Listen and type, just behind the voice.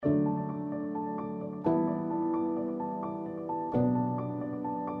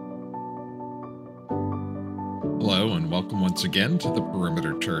welcome once again to the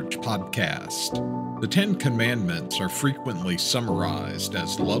Perimeter Church podcast. The Ten Commandments are frequently summarized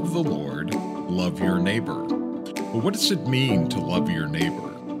as love the Lord, love your neighbor. But what does it mean to love your neighbor?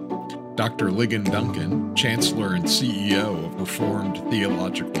 Dr. Ligon Duncan, Chancellor and CEO of Reformed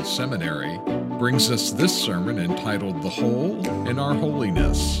Theological Seminary, brings us this sermon entitled The Whole in Our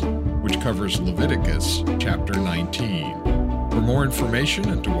Holiness, which covers Leviticus chapter 19. For more information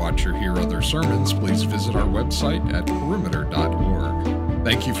and to watch or hear other sermons, please visit our website at perimeter.org.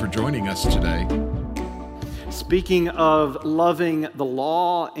 Thank you for joining us today. Speaking of loving the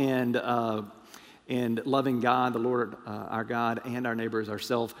law and loving God, the Lord our God, and our neighbors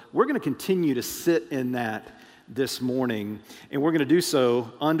ourselves, we're going to continue to sit in that this morning, and we're going to do so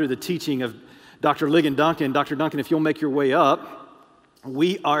under the teaching of Dr. Ligon Duncan. Dr. Duncan, if you'll make your way up,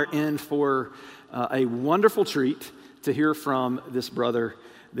 we are in for a wonderful treat to hear from this brother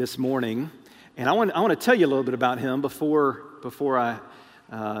this morning. And I want to tell you a little bit about him before I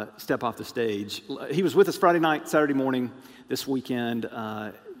step off the stage. He was with us Friday night, Saturday morning, this weekend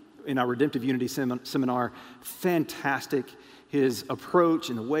in our Redemptive Unity seminar. Fantastic. His approach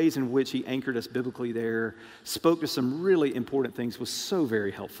and the ways in which he anchored us biblically there, spoke to some really important things, was so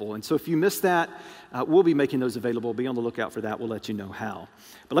very helpful. And so if you missed that, we'll be making those available. Be on the lookout for that. We'll let you know how.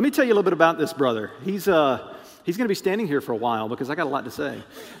 But let me tell you a little bit about this brother. He's going to be standing here for a while because I got a lot to say.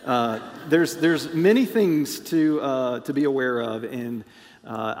 There's many things to be aware of, and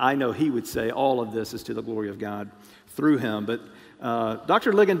I know he would say all of this is to the glory of God through him. But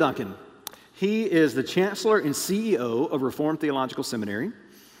Dr. Ligon Duncan, he is the Chancellor and CEO of Reformed Theological Seminary.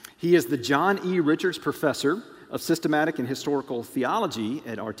 He is the John E. Richards Professor of Systematic and Historical Theology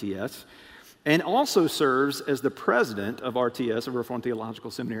at RTS, and also serves as the president of RTS, of Reformed Theological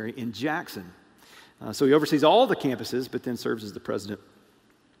Seminary in Jackson. So he oversees all the campuses, but then serves as the president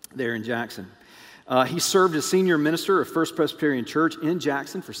there in Jackson. He served as senior minister of First Presbyterian Church in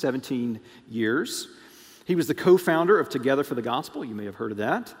Jackson for 17 years. He was the co-founder of Together for the Gospel. You may have heard of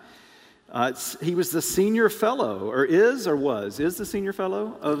that. He was the senior fellow, or is the senior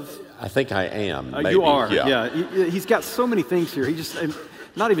fellow of... I think I am. Maybe. You are, yeah. He's got so many things here. I'm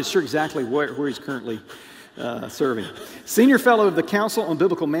not even sure exactly where he's currently serving. Senior fellow of the Council on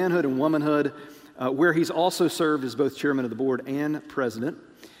Biblical Manhood and Womanhood, where he's also served as both chairman of the board and president.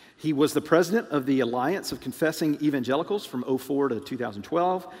 He was the president of the Alliance of Confessing Evangelicals from 2004 to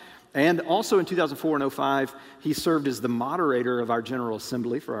 2012. And also in 2004 and 2005, he served as the moderator of our General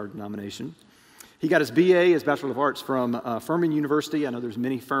Assembly for our denomination. He got his BA, his Bachelor of Arts, from Furman University. I know there's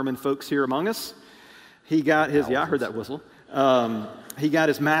many Furman folks here among us. He got his, I heard that whistle. He got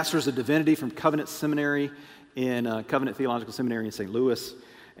his Master's of Divinity from Covenant Seminary in Covenant Theological Seminary in St. Louis,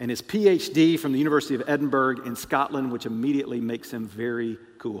 and his PhD from the University of Edinburgh in Scotland, which immediately makes him very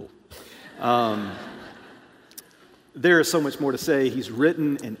cool. There is so much more to say. He's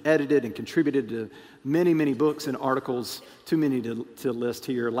written and edited and contributed to many, many books and articles, too many to list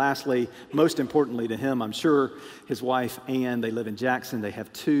here. Lastly, most importantly to him, I'm sure, his wife, Ann, they live in Jackson. They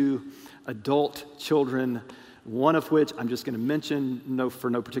have 2 adult children, one of which I'm just going to mention, for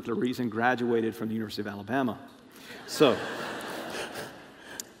no particular reason, graduated from the University of Alabama. So,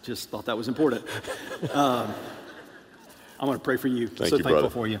 just thought that was important. I want to pray for you. Thank so you, thankful brother.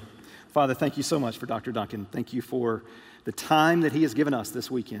 for you. Father, thank you so much for Dr. Duncan. Thank you for the time that he has given us this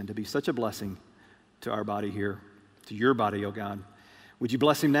weekend to be such a blessing to our body here, to your body, oh God. Would you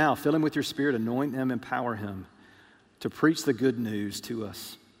bless him now? Fill him with your spirit, anoint him, empower him to preach the good news to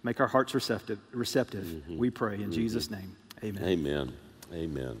us. Make our hearts receptive. We pray in Jesus' name. Amen. Amen.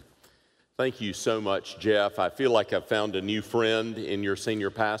 Amen. Thank you so much, Jeff. I feel like I've found a new friend in your senior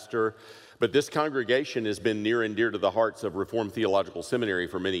pastor. But this congregation has been near and dear to the hearts of Reformed Theological Seminary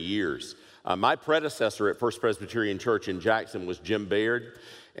for many years. My predecessor at First Presbyterian Church in Jackson was Jim Baird,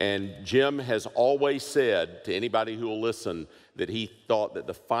 and Jim has always said to anybody who will listen that he thought that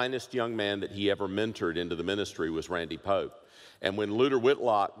the finest young man that he ever mentored into the ministry was Randy Pope. And when Luther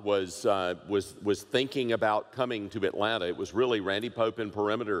Whitlock was thinking about coming to Atlanta, it was really Randy Pope and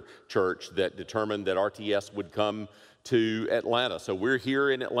Perimeter Church that determined that RTS would come to Atlanta. So we're here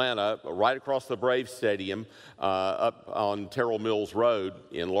in Atlanta, right across the Braves Stadium, up on Terrell Mills Road,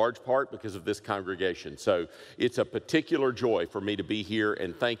 in large part because of this congregation. So it's a particular joy for me to be here,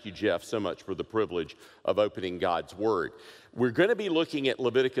 and thank you, Jeff, so much for the privilege of opening God's Word. We're going to be looking at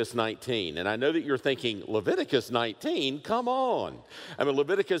Leviticus 19, and I know that you're thinking, Leviticus 19? Come on. I mean,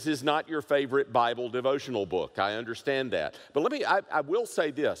 Leviticus is not your favorite Bible devotional book. I understand that. But I will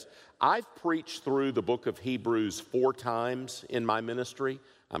say this. I've preached through the book of Hebrews 4 times in my ministry.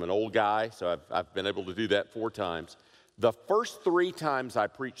 I'm an old guy, so I've been able to do that 4 times. The first 3 times I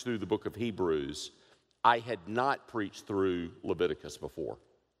preached through the book of Hebrews, I had not preached through Leviticus before.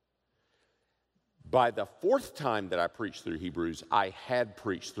 By the fourth time that I preached through Hebrews, I had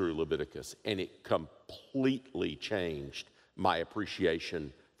preached through Leviticus, and it completely changed my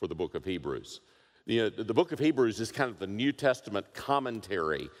appreciation for the book of Hebrews. You know, the book of Hebrews is kind of the New Testament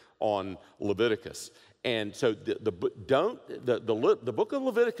commentary on Leviticus. And so the book of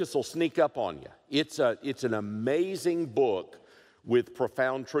Leviticus will sneak up on you. It's an amazing book with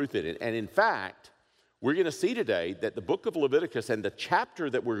profound truth in it. And in fact, we're going to see today that the book of Leviticus and the chapter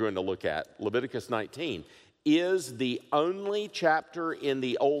that we're going to look at, Leviticus 19, is the only chapter in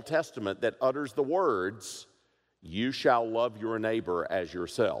the Old Testament that utters the words, "You shall love your neighbor as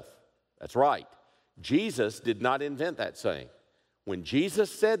yourself." That's right. Jesus did not invent that saying. When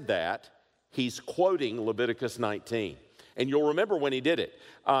Jesus said that, he's quoting Leviticus 19. And you'll remember when he did it.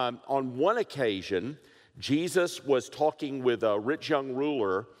 On one occasion, Jesus was talking with a rich young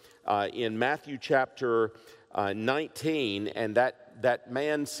ruler in Matthew chapter 19, and that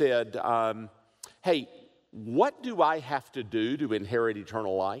man said, "Hey, what do I have to do to inherit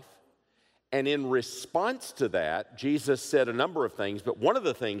eternal life?" And in response to that, Jesus said a number of things, but one of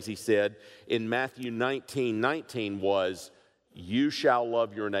the things he said in Matthew 19:19 was, "You shall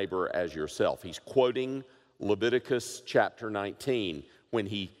love your neighbor as yourself." He's quoting Leviticus chapter 19 when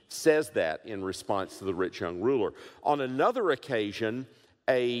he says that in response to the rich young ruler. On another occasion,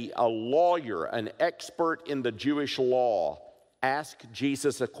 a lawyer, an expert in the Jewish law, asked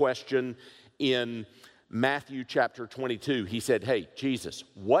Jesus a question in Matthew chapter 22. He said, "Hey, Jesus,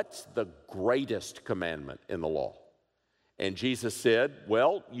 what's the greatest commandment in the law?" And Jesus said,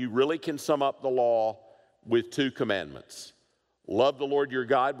 "Well, you really can sum up the law with two commandments. Love the Lord your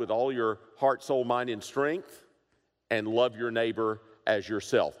God with all your heart, soul, mind, and strength, and love your neighbor as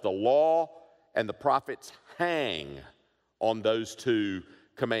yourself." The law and the prophets hang on those two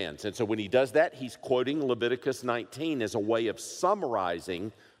commands. And so when he does that, he's quoting Leviticus 19 as a way of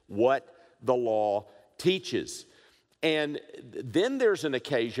summarizing what the law teaches. And then there's an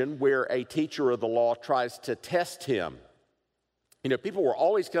occasion where a teacher of the law tries to test him. You know, people were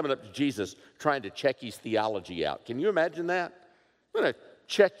always coming up to Jesus trying to check his theology out. Can you imagine that? I'm going to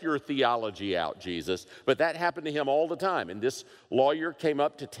check your theology out, Jesus. But that happened to him all the time. And this lawyer came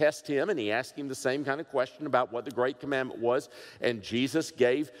up to test him, and he asked him the same kind of question about what the great commandment was. And Jesus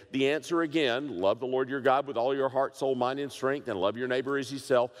gave the answer again: love the Lord your God with all your heart, soul, mind, and strength, and love your neighbor as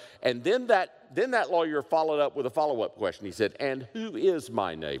yourself. And then that lawyer followed up with a follow-up question. He said, "And who is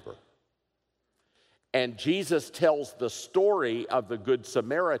my neighbor?" And Jesus tells the story of the Good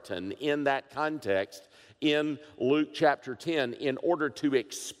Samaritan in that context in Luke chapter 10 in order to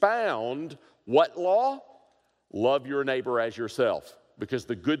expound what law? Love your neighbor as yourself. Because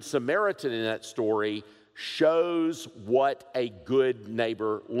the Good Samaritan in that story shows what a good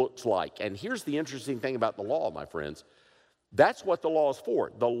neighbor looks like. And here's the interesting thing about the law, my friends. That's what the law is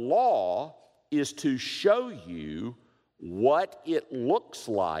for. The law is to show you what it looks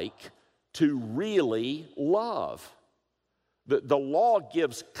like to really love. The law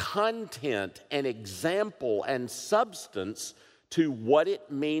gives content and example and substance to what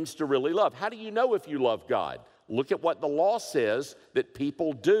it means to really love. How do you know if you love God? Look at what the law says that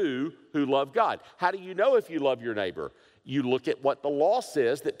people do who love God. How do you know if you love your neighbor? You look at what the law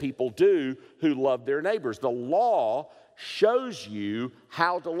says that people do who love their neighbors. The law shows you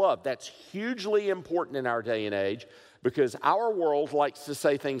how to love. That's hugely important in our day and age because our world likes to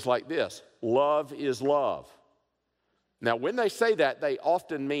say things like this: love is love. Now, when they say that, they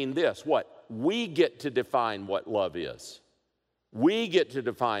often mean this: what? We get to define what love is. We get to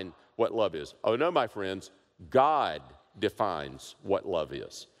define what love is. Oh no, my friends, God defines what love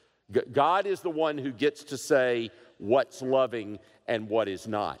is. God is the one who gets to say what's loving and what is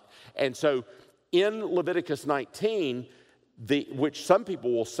not. And so in Leviticus 19, which some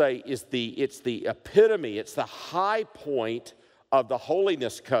people will say is it's the epitome, it's the high point of the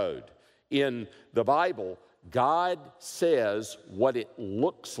holiness code in the Bible, God says what it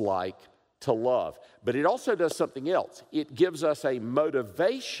looks like to love. But it also does something else. It gives us a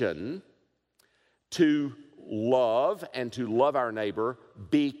motivation to love and to love our neighbor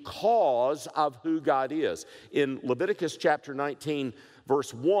because of who God is. In Leviticus chapter 19,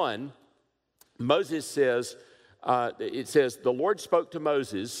 verse 1, Moses says, it says, "The Lord spoke to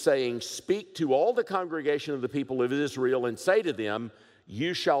Moses, saying, speak to all the congregation of the people of Israel and say to them,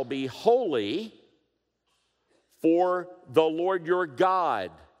 you shall be holy, for the Lord your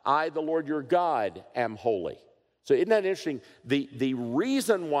God, I, the Lord your God, am holy." So isn't that interesting? The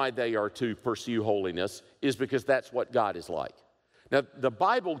reason why they are to pursue holiness is because that's what God is like. Now, the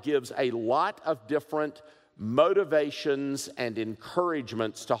Bible gives a lot of different motivations and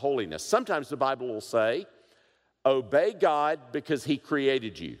encouragements to holiness. Sometimes the Bible will say, obey God because he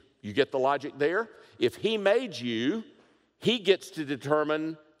created you. You get the logic there? If he made you, he gets to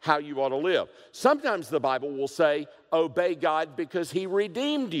determine how you ought to live. Sometimes the Bible will say, obey God because he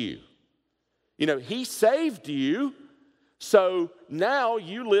redeemed you. You know, he saved you, so now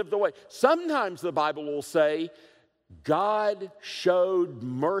you live the way. Sometimes the Bible will say, God showed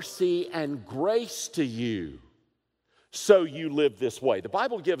mercy and grace to you, so you live this way. The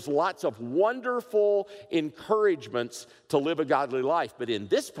Bible gives lots of wonderful encouragements to live a godly life, but in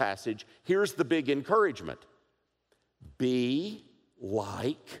this passage, here's the big encouragement. Be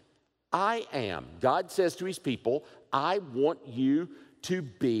like I am. God says to his people, I want you to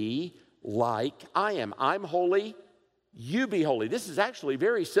be like I am. I'm holy, you be holy. This is actually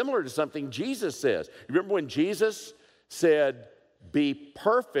very similar to something Jesus says. Remember when Jesus said, be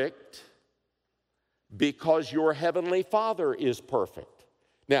perfect because your heavenly Father is perfect.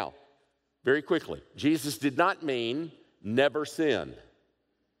 Now, very quickly, Jesus did not mean never sin.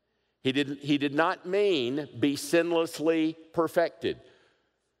 He did not mean be sinlessly perfected.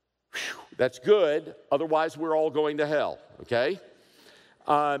 Whew, that's good, otherwise we're all going to hell, okay?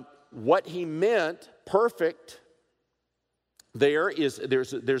 What he meant, perfect, there's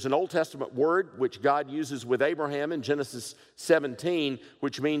an Old Testament word which God uses with Abraham in Genesis 17,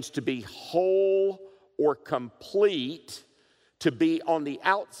 which means to be whole or complete, to be on the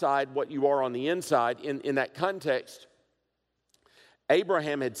outside what you are on the inside. In that context,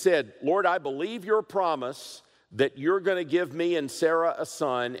 Abraham had said, Lord, I believe your promise that you're going to give me and Sarah a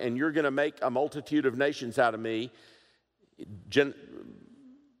son, and you're going to make a multitude of nations out of me.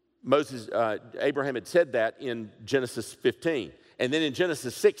 Abraham had said that in Genesis 15. And then in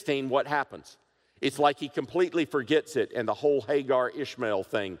Genesis 16, what happens? It's like he completely forgets it, and the whole Hagar-Ishmael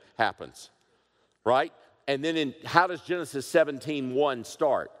thing happens, right? And then how does Genesis 17:1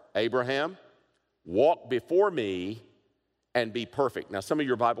 start? Abraham, walk before me and be perfect. Now, some of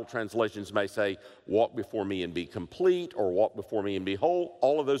your Bible translations may say, walk before me and be complete, or walk before me and be whole.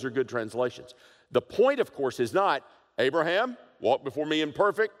 All of those are good translations. The point, of course, is not, Abraham, walk before me and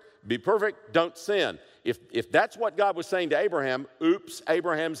be perfect, don't sin. If that's what God was saying to Abraham, oops,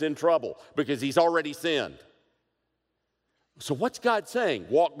 Abraham's in trouble because he's already sinned. So what's God saying?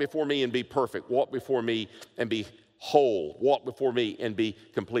 Walk before me and be perfect. Walk before me and be whole. Walk before me and be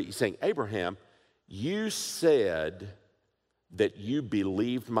complete. He's saying, Abraham, you said that you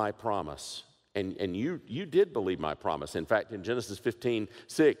believed my promise. And you did believe my promise. In fact, in Genesis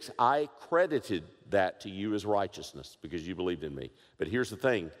 15:6, I credited that to you as righteousness because you believed in me. But here's the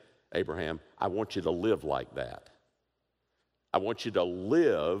thing, Abraham, I want you to live like that. I want you to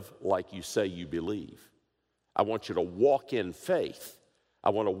live like you say you believe. I want you to walk in faith. I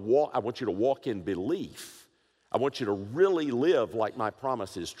want you to walk in belief. I want you to really live like my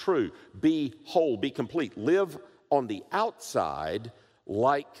promise is true. Be whole, be complete. Live on the outside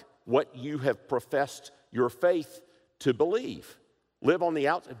like what you have professed your faith to believe. Live on the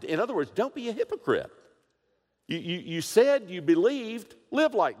outside. In other words, don't be a hypocrite. You said you believed,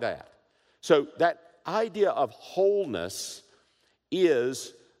 live like that. So that idea of wholeness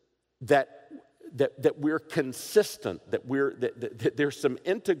is that we're consistent, that there's some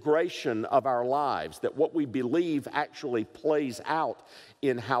integration of our lives, that what we believe actually plays out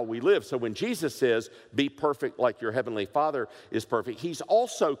in how we live. So when Jesus says, be perfect like your heavenly Father is perfect, he's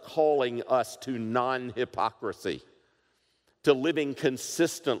also calling us to non-hypocrisy, to living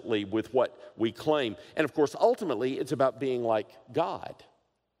consistently with what we claim. And of course, ultimately, it's about being like God.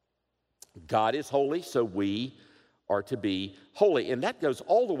 God is holy, so we are to be holy. And that goes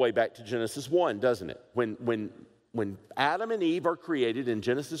all the way back to Genesis 1, doesn't it? When Adam and Eve are created in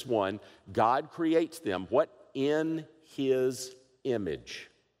Genesis 1, God creates them, what? In his image.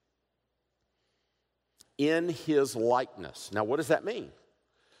 In his likeness. Now, what does that mean?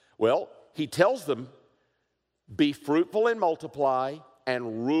 Well, he tells them, be fruitful and multiply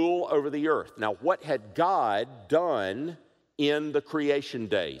and rule over the earth. Now, what had God done in the creation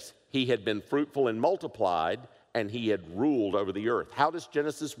days? He had been fruitful and multiplied, and he had ruled over the earth. How does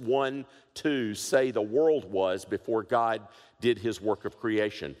Genesis 1:2 say the world was before God did his work of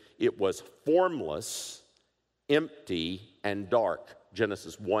creation? It was formless, empty, and dark,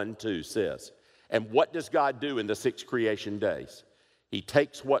 Genesis 1:2 says. And what does God do in the 6 creation days? He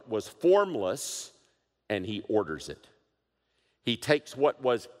takes what was formless and he orders it. He takes what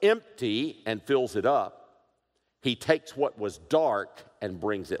was empty and fills it up. He takes what was dark and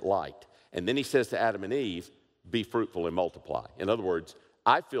brings it light. And then he says to Adam and Eve, be fruitful and multiply. In other words,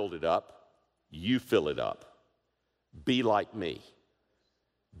 I filled it up, you fill it up. Be like me.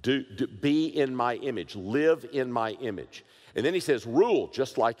 Be in my image. Live in my image. And then he says, rule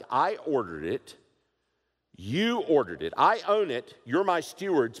just like I ordered it. You ordered it. I own it. You're my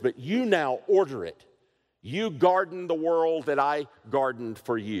stewards, but you now order it. You garden the world that I gardened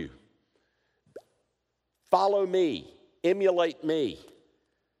for you. Follow me. Emulate me.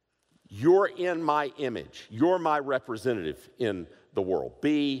 You're in my image. You're my representative in the world.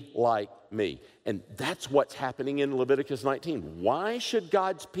 Be like me. And that's what's happening in Leviticus 19. Why should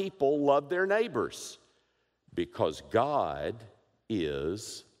God's people love their neighbors? Because God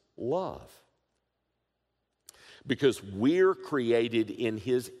is love. Because we're created in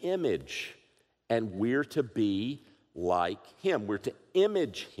his image, and we're to be like him. We're to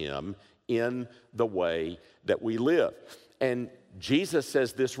image him in the way that we live. And Jesus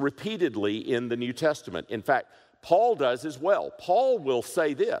says this repeatedly in the New Testament. In fact, Paul does as well. Paul will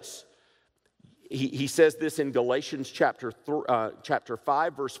say this. He says this in Galatians chapter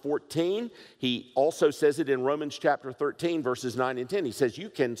 5, verse 14. He also says it in Romans chapter 13, verses 9 and 10. He says, you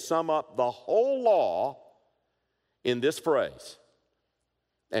can sum up the whole law in this phrase.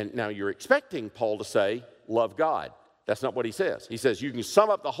 And now you're expecting Paul to say, love God. That's not what he says. He says, you can sum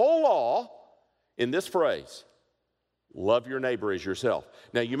up the whole law in this phrase. Love your neighbor as yourself.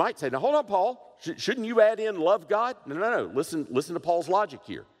 Now you might say, now hold on, Paul. Shouldn't you add in love God? No. Listen to Paul's logic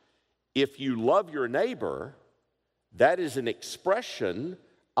here. If you love your neighbor, that is an expression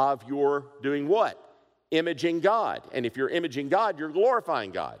of your doing what? Imaging God. And if you're imaging God, you're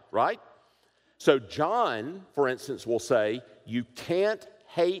glorifying God, right? So John, for instance, will say, you can't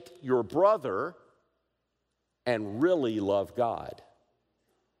hate your brother and really love God.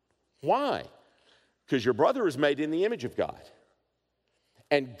 Why? Because your brother is made in the image of God.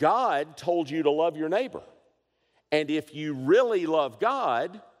 And God told you to love your neighbor. And if you really love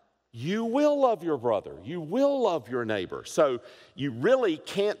God, you will love your brother. You will love your neighbor. So you really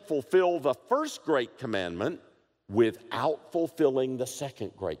can't fulfill the first great commandment without fulfilling the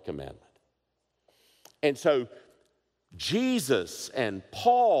second great commandment. And so Jesus and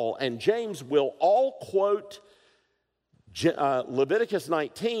Paul and James will all quote Leviticus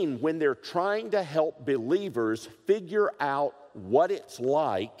 19 when they're trying to help believers figure out what it's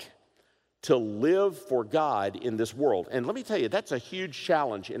like to live for God in this world. And let me tell you, that's a huge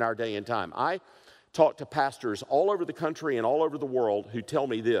challenge in our day and time. I talk to pastors all over the country and all over the world who tell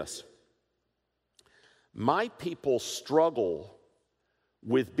me this. My people struggle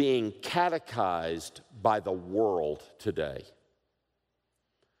with being catechized by the world today.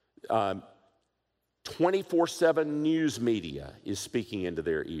 24/7 news media is speaking into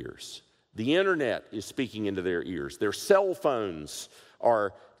their ears. The internet is speaking into their ears. Their cell phones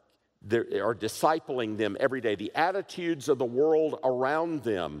are discipling them every day. The attitudes of the world around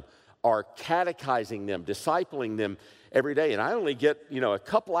them are catechizing them, discipling them every day. And I only get, a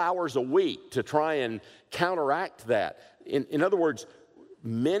couple hours a week to try and counteract that. In other words,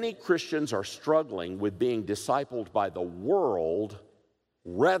 many Christians are struggling with being discipled by the world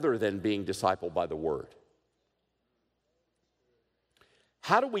rather than being discipled by the Word.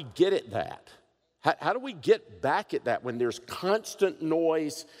 How do we get at that? How do we get back at that when there's constant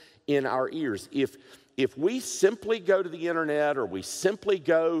noise in our ears? If we simply go to the internet, or we simply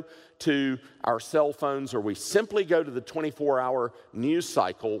go to our cell phones, or we simply go to the 24-hour news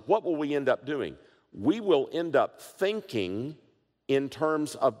cycle, what will we end up doing? We will end up thinking in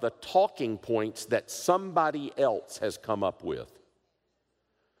terms of the talking points that somebody else has come up with,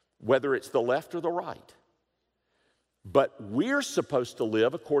 whether it's the left or the right. But we're supposed to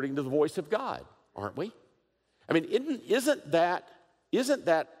live according to the voice of God, aren't we? I mean, isn't that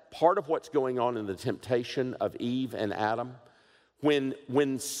part of what's going on in the temptation of Eve and Adam?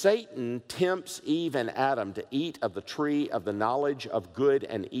 When Satan tempts Eve and Adam to eat of the tree of the knowledge of good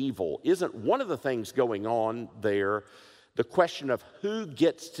and evil, isn't one of the things going on there the question of who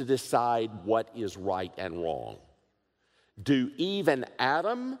gets to decide what is right and wrong? Do Eve and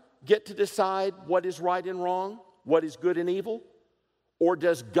Adam get to decide what is right and wrong, what is good and evil? Or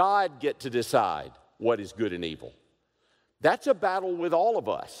does God get to decide what is good and evil? That's a battle with all of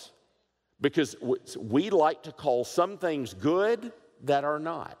us, because we like to call some things good that are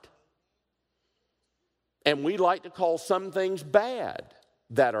not. And we like to call some things bad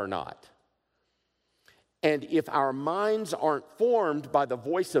that are not. And if our minds aren't formed by the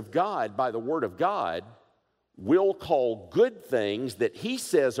voice of God, by the Word of God, we'll call good things that He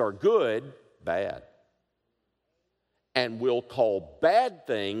says are good, bad. And we'll call bad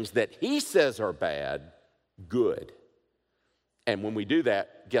things that He says are bad, good. And when we do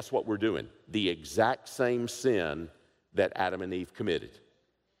that, guess what we're doing? The exact same sin that Adam and Eve committed.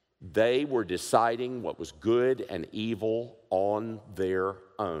 They were deciding what was good and evil on their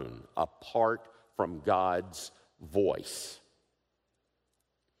own, apart from God's voice.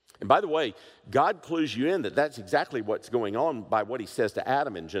 And by the way, God clues you in that that's exactly what's going on by what he says to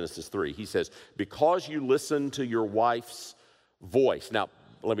Adam in Genesis 3. He says, because you listen to your wife's voice. Now,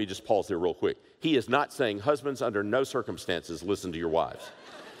 let me just pause there real quick. He is not saying, husbands, under no circumstances, listen to your wives.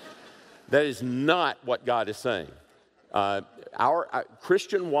 That is not what God is saying. Our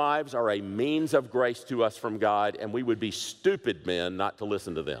Christian wives are a means of grace to us from God, and we would be stupid men not to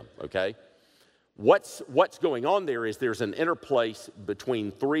listen to them, okay? What's going on there is there's an interplace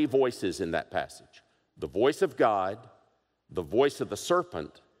between three voices in that passage. The voice of God, the voice of the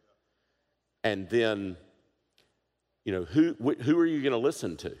serpent, and then, who are you going to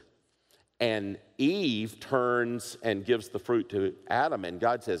listen to? And Eve turns and gives the fruit to Adam, and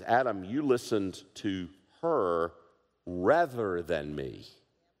God says, Adam, you listened to her rather than me.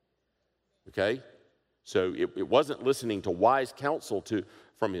 Okay? So it wasn't listening to wise counsel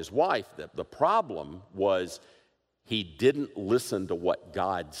from his wife. The problem was he didn't listen to what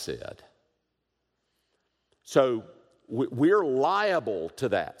God said. So we're liable to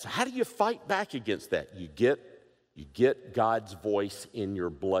that. So how do you fight back against that? You get God's voice in your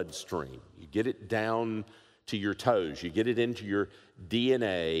bloodstream. You get it down to your toes. You get it into your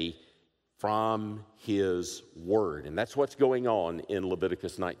DNA from his word. And that's what's going on in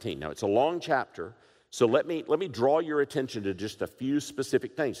Leviticus 19. Now, it's a long chapter, so let me draw your attention to just a few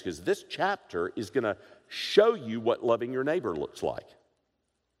specific things, because this chapter is going to show you what loving your neighbor looks like.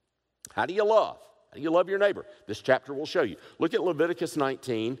 How do you love? How do you love your neighbor? This chapter will show you. Look at Leviticus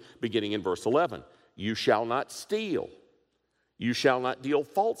 19, beginning in verse 11. You shall not steal. You shall not deal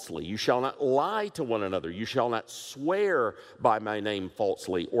falsely. You shall not lie to one another. You shall not swear by my name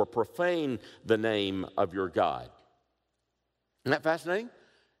falsely or profane the name of your God. Isn't that fascinating?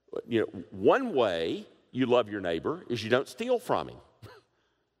 One way you love your neighbor is you don't steal from him.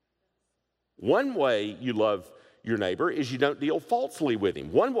 One way you love your neighbor is you don't deal falsely with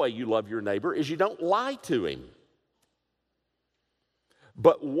him. One way you love your neighbor is you don't lie to him.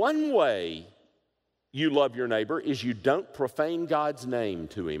 But one way you love your neighbor is you don't profane God's name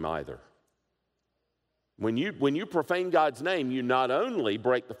to him either. When you profane God's name, you not only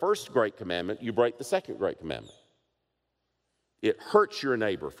break the first great commandment, you break the second great commandment. It hurts your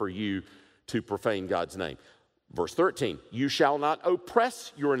neighbor for you to profane God's name. Verse 13, you shall not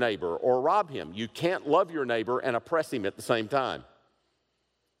oppress your neighbor or rob him. You can't love your neighbor and oppress him at the same time.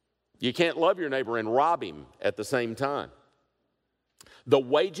 You can't love your neighbor and rob him at the same time. The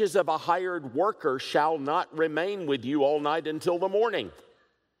wages of a hired worker shall not remain with you all night until the morning.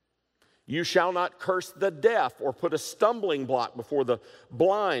 You shall not curse the deaf or put a stumbling block before the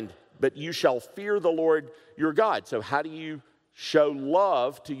blind, but you shall fear the Lord your God. So how do you show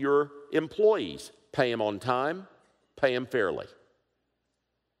love to your employees? Pay them on time, pay them fairly.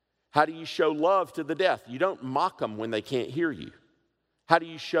 How do you show love to the deaf? You don't mock them when they can't hear you. How do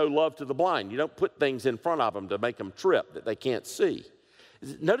you show love to the blind? You don't put things in front of them to make them trip that they can't see.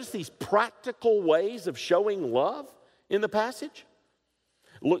 Notice these practical ways of showing love in the passage.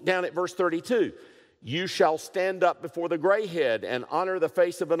 Look down at verse 32. You shall stand up before the gray head and honor the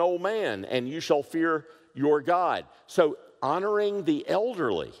face of an old man, and you shall fear your God. So honoring the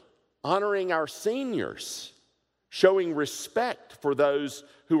elderly, honoring our seniors, showing respect for those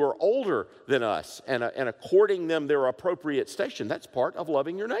who are older than us and according them their appropriate station, that's part of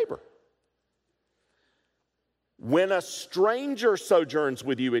loving your neighbor. When a stranger sojourns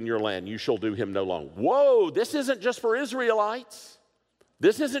with you in your land, you shall do him no wrong. Whoa, this isn't just for Israelites.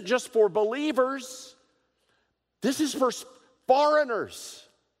 This isn't just for believers. This is for foreigners,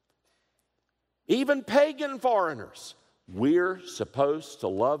 even pagan foreigners. We're supposed to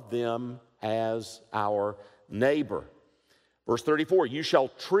love them as our neighbor. Verse 34, you shall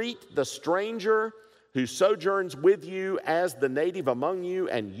treat the stranger who sojourns with you as the native among you,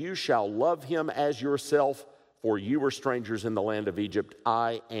 and you shall love him as yourself. For you were strangers in the land of Egypt.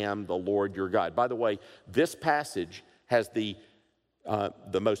 I am the Lord your God. By the way, this passage has the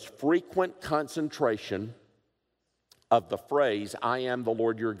most frequent concentration of the phrase, I am the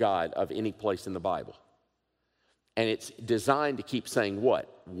Lord your God, of any place in the Bible. And it's designed to keep saying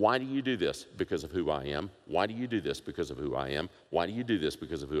what? Why do you do this? Because of who I am. Why do you do this? Because of who I am. Why do you do this?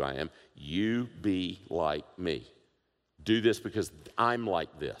 Because of who I am. You be like me. Do this because I'm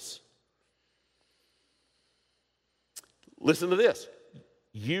like this. Listen to this.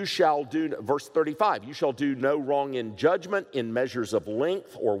 You shall do, verse 35, you shall do no wrong in judgment, in measures of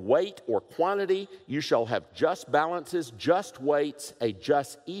length or weight or quantity. You shall have just balances, just weights, a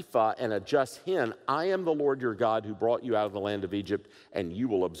just ephah, and a just hin. I am the Lord your God who brought you out of the land of Egypt, and you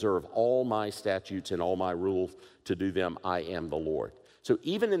will observe all my statutes and all my rules to do them. I am the Lord. So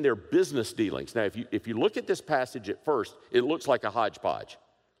even in their business dealings, now if you look at this passage at first, it looks like a hodgepodge.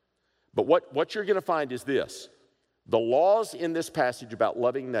 But what you're going to find is this. The laws in this passage about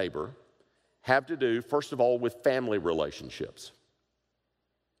loving neighbor have to do, first of all, with family relationships.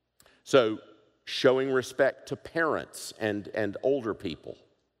 So showing respect to parents and older people,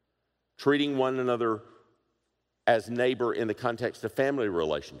 treating one another as neighbor in the context of family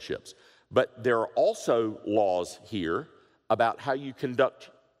relationships. But there are also laws here about how you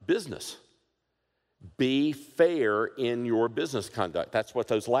conduct business. Be fair in your business conduct. That's what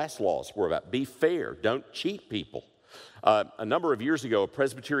those last laws were about. Be fair. Don't cheat people. A number of years ago, a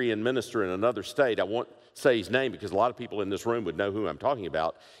Presbyterian minister in another state, I won't say his name because a lot of people in this room would know who I'm talking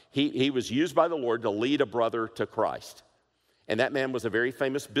about. He was used by the Lord to lead a brother to Christ. And that man was a very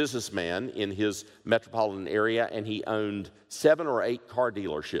famous businessman in his metropolitan area, and he owned 7 or 8 car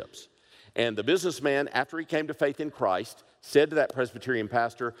dealerships. And the businessman, after he came to faith in Christ, said to that Presbyterian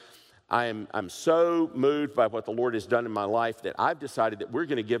pastor, I'm so moved by what the Lord has done in my life that I've decided that we're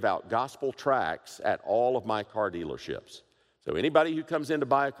going to give out gospel tracts at all of my car dealerships. So anybody who comes in to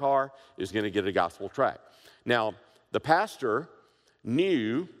buy a car is going to get a gospel tract. Now, the pastor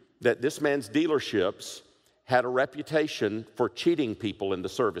knew that this man's dealerships had a reputation for cheating people in the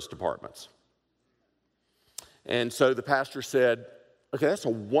service departments. And so the pastor said, okay, that's a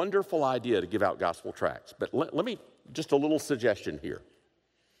wonderful idea to give out gospel tracts, but let me, just a little suggestion here.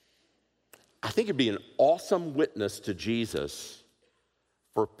 I think it'd be an awesome witness to Jesus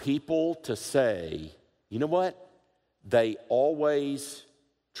for people to say, you know what? They always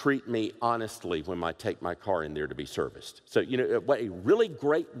treat me honestly when I take my car in there to be serviced. So, a really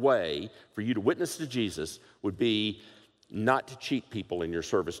great way for you to witness to Jesus would be not to cheat people in your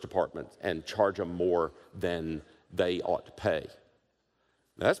service department and charge them more than they ought to pay.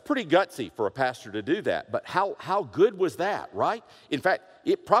 Now, that's pretty gutsy for a pastor to do that, but how good was that, right? In fact,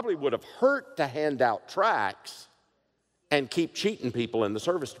 it probably would have hurt to hand out tracts and keep cheating people in the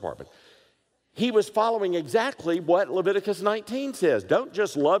service department. He was following exactly what Leviticus 19 says. Don't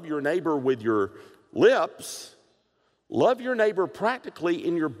just love your neighbor with your lips. Love your neighbor practically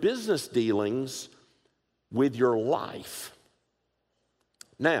in your business dealings with your life.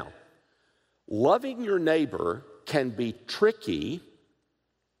 Now, loving your neighbor can be tricky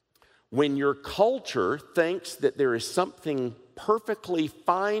when your culture thinks that there is something perfectly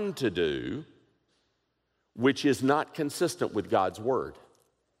fine to do which is not consistent with God's word.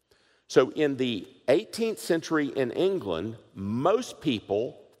 So in the 18th century in England, most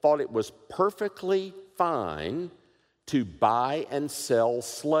people thought it was perfectly fine to buy and sell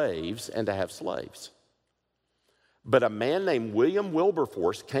slaves and to have slaves. But a man named William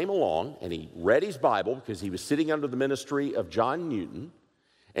Wilberforce came along and he read his Bible because he was sitting under the ministry of John Newton.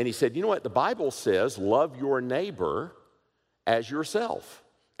 And he said, you know what? The Bible says, love your neighbor as yourself.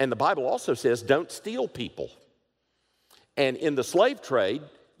 And the Bible also says, don't steal people. And in the slave trade,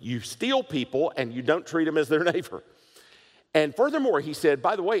 you steal people and you don't treat them as their neighbor. And furthermore, he said,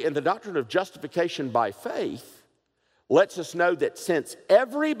 by the way, in the doctrine of justification by faith, lets us know that since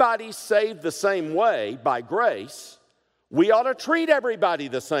everybody's saved the same way by grace, we ought to treat everybody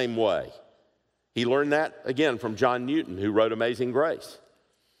the same way. He learned that, again, from John Newton, who wrote Amazing Grace.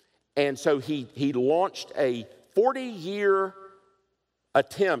 And so he launched a 40-year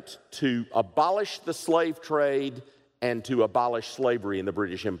attempt to abolish the slave trade and to abolish slavery in the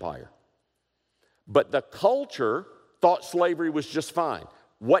British Empire. But the culture thought slavery was just fine.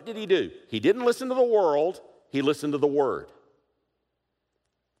 What did he do? He didn't listen to the world, he listened to the word.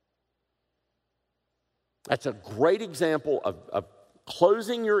 That's a great example of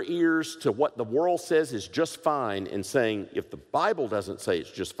closing your ears to what the world says is just fine and saying, if the Bible doesn't say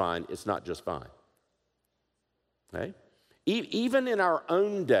it's just fine, it's not just fine. Okay? Even in our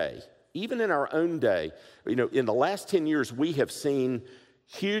own day, in the last 10 years, we have seen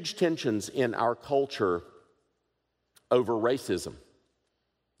huge tensions in our culture over racism.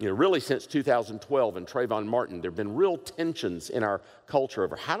 Really since 2012 and Trayvon Martin, there have been real tensions in our culture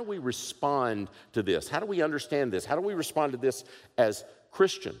over how do we respond to this? How do we understand this? How do we respond to this as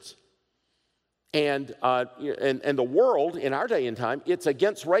Christians? And the world in our day and time, it's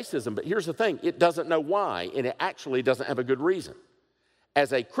against racism. But here's the thing, it doesn't know why, and it actually doesn't have a good reason.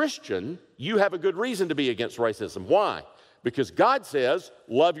 As a Christian, you have a good reason to be against racism. Why? Because God says,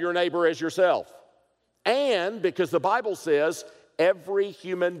 love your neighbor as yourself. And because the Bible says, every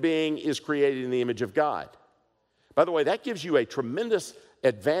human being is created in the image of God. By the way, that gives you a tremendous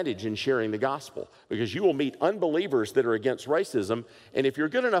advantage in sharing the gospel, because you will meet unbelievers that are against racism, and if you're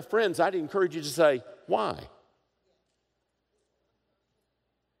good enough friends, I'd encourage you to say, why?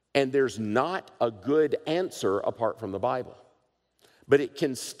 And there's not a good answer apart from the Bible. But it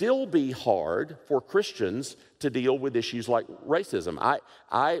can still be hard for Christians to deal with issues like racism.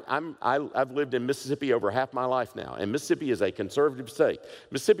 I've lived in Mississippi over half my life now, and Mississippi is a conservative state.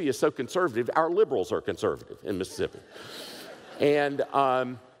 Mississippi is so conservative, our liberals are conservative in Mississippi. And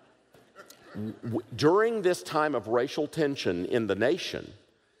during this time of racial tension in the nation,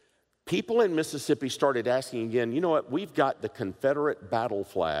 people in Mississippi started asking again, you know what, we've got the Confederate battle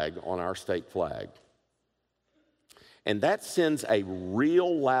flag on our state flag. And that sends a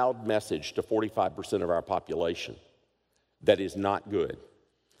real loud message to 45% of our population that is not good.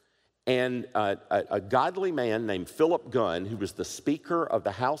 And a godly man named Philip Gunn, who was the Speaker of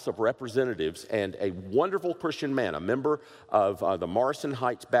the House of Representatives and a wonderful Christian man, a member of the Morrison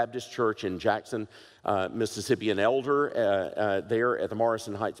Heights Baptist Church in Jackson, Mississippi, an elder there at the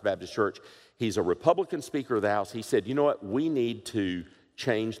Morrison Heights Baptist Church. He's a Republican Speaker of the House. He said, you know what, we need to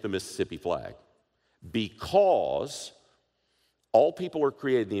change the Mississippi flag, because all people are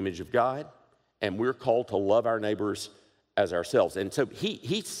created in the image of God, and we're called to love our neighbors as ourselves. And so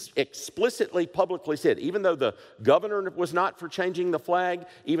he explicitly, publicly said, even though the governor was not for changing the flag,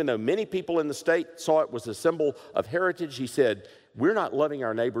 even though many people in the state saw it was a symbol of heritage, he said, we're not loving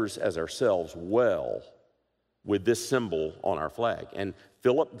our neighbors as ourselves well with this symbol on our flag. And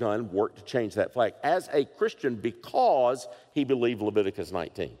Philip Gunn worked to change that flag as a Christian because he believed Leviticus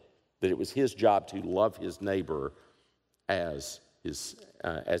 19. That it was his job to love his neighbor as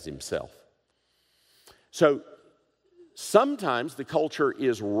himself. So sometimes the culture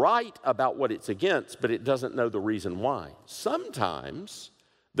is right about what it's against, but it doesn't know the reason why. Sometimes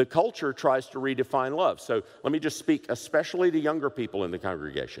the culture tries to redefine love. So let me just speak especially to younger people in the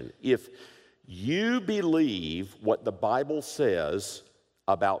congregation. If you believe what the Bible says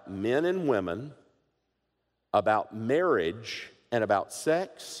about men and women, about marriage, and about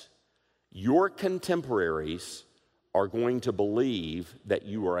sex, your contemporaries are going to believe that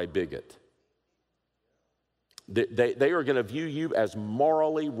you are a bigot. They are going to view you as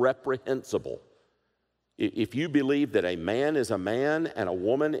morally reprehensible. If you believe that a man is a man and a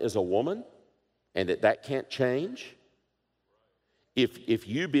woman is a woman, and that can't change, if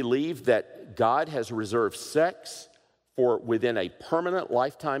you believe that God has reserved sex for within a permanent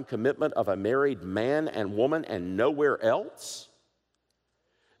lifetime commitment of a married man and woman and nowhere else,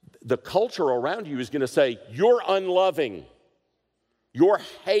 the culture around you is going to say, you're unloving, you're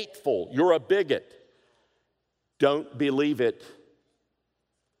hateful, you're a bigot. Don't believe it.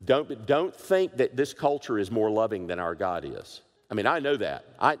 Don't think that this culture is more loving than our God is. I mean, I know that.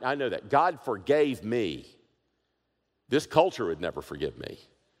 I know that. God forgave me. This culture would never forgive me.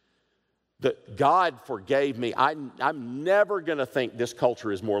 That God forgave me. I'm never going to think this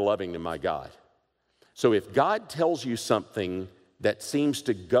culture is more loving than my God. So if God tells you something that seems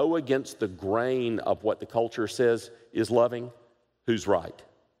to go against the grain of what the culture says is loving, who's right?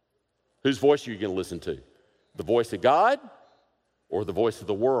 Whose voice are you going to listen to? The voice of God or the voice of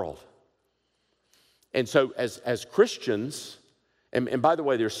the world? And so as Christians, and by the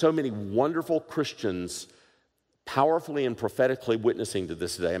way, there's so many wonderful Christians powerfully and prophetically witnessing to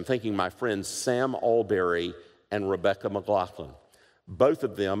this today. I'm thinking my friends Sam Alberry and Rebecca McLaughlin. Both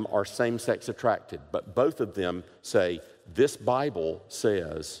of them are same-sex attracted, but both of them say, this Bible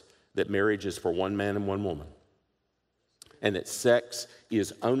says that marriage is for one man and one woman, and that sex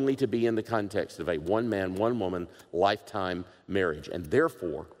is only to be in the context of a one man, one woman lifetime marriage. And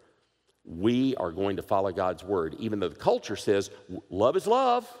therefore, we are going to follow God's word, even though the culture says love is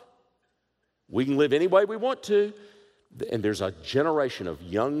love. We can live any way we want to. And there's a generation of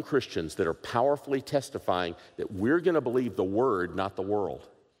young Christians that are powerfully testifying that we're going to believe the word, not the world.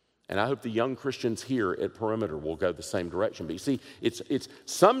 And I hope the young Christians here at Perimeter will go the same direction. But you see, it's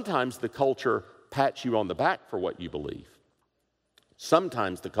sometimes the culture pats you on the back for what you believe.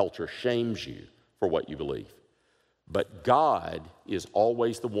 Sometimes the culture shames you for what you believe. But God is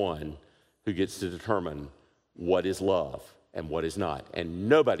always the one who gets to determine what is love and what is not. And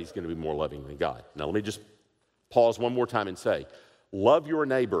nobody's going to be more loving than God. Now, let me just pause one more time and say, love your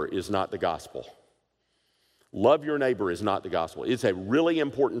neighbor is not the gospel. Love your neighbor is not the gospel. It's a really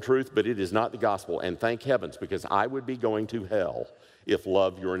important truth, but it is not the gospel. And thank heavens, because I would be going to hell if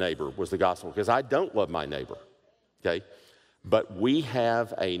love your neighbor was the gospel, because I don't love my neighbor, okay? But we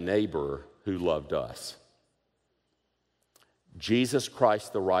have a neighbor who loved us. Jesus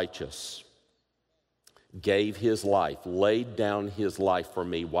Christ the righteous gave his life, laid down his life for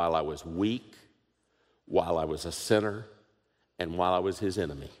me while I was weak, while I was a sinner, and while I was his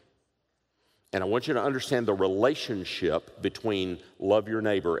enemy. And I want you to understand the relationship between love your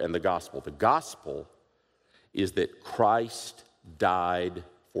neighbor and the gospel. The gospel is that Christ died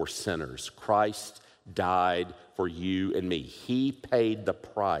for sinners. Christ died for you and me. He paid the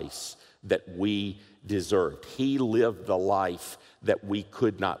price that we deserved. He lived the life that we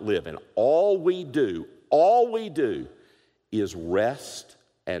could not live. And all we do is rest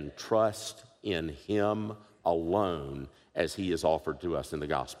and trust in him alone as he is offered to us in the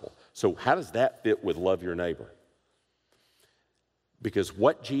gospel. So how does that fit with love your neighbor? Because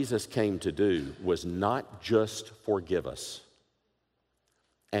what Jesus came to do was not just forgive us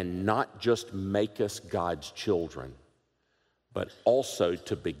and not just make us God's children, but also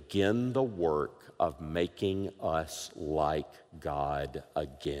to begin the work of making us like God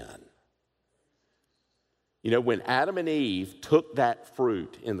again. You know, when Adam and Eve took that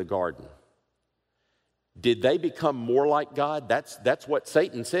fruit in the garden, did they become more like God? That's what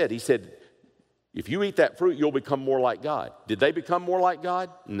Satan said. He said, if you eat that fruit, you'll become more like God. Did they become more like God?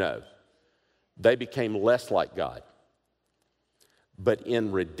 No. They became less like God. But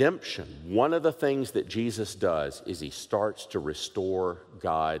in redemption, one of the things that Jesus does is he starts to restore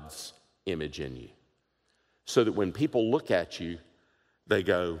God's image in you. So that when people look at you, they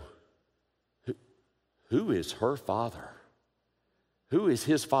go, who is her father? Who is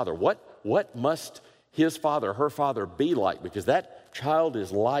his father? What must his father, her father be like? Because that child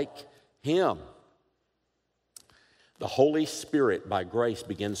is like him. The Holy Spirit, by grace,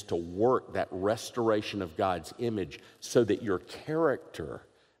 begins to work that restoration of God's image so that your character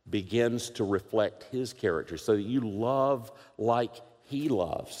begins to reflect his character, so that you love like he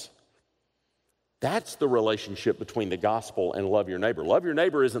loves. That's the relationship between the gospel and love your neighbor. Love your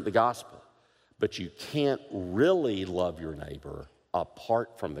neighbor isn't the gospel, but you can't really love your neighbor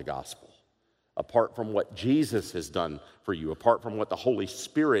apart from the gospel, apart from what Jesus has done for you, apart from what the Holy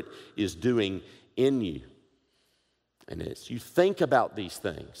Spirit is doing in you. And as you think about these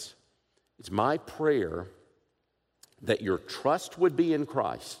things, it's my prayer that your trust would be in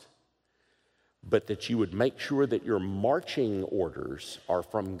Christ, but that you would make sure that your marching orders are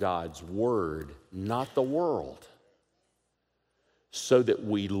from God's word, not the world, so that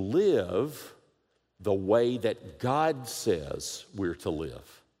we live the way that God says we're to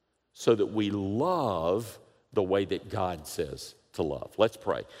live, so that we love the way that God says to love. Let's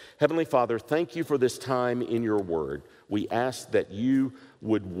pray. Heavenly Father, thank you for this time in your word. We ask that you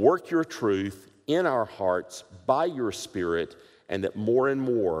would work your truth in our hearts by your Spirit, and that more and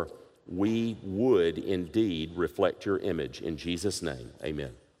more we would indeed reflect your image. In Jesus' name,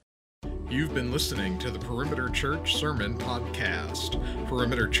 amen. You've been listening to the Perimeter Church Sermon Podcast.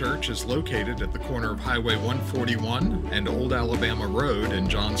 Perimeter Church is located at the corner of Highway 141 and Old Alabama Road in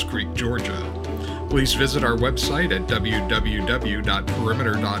Johns Creek, Georgia. Please visit our website at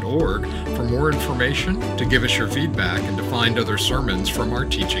www.perimeter.org for more information, to give us your feedback, and to find other sermons from our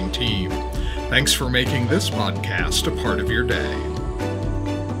teaching team. Thanks for making this podcast a part of your day.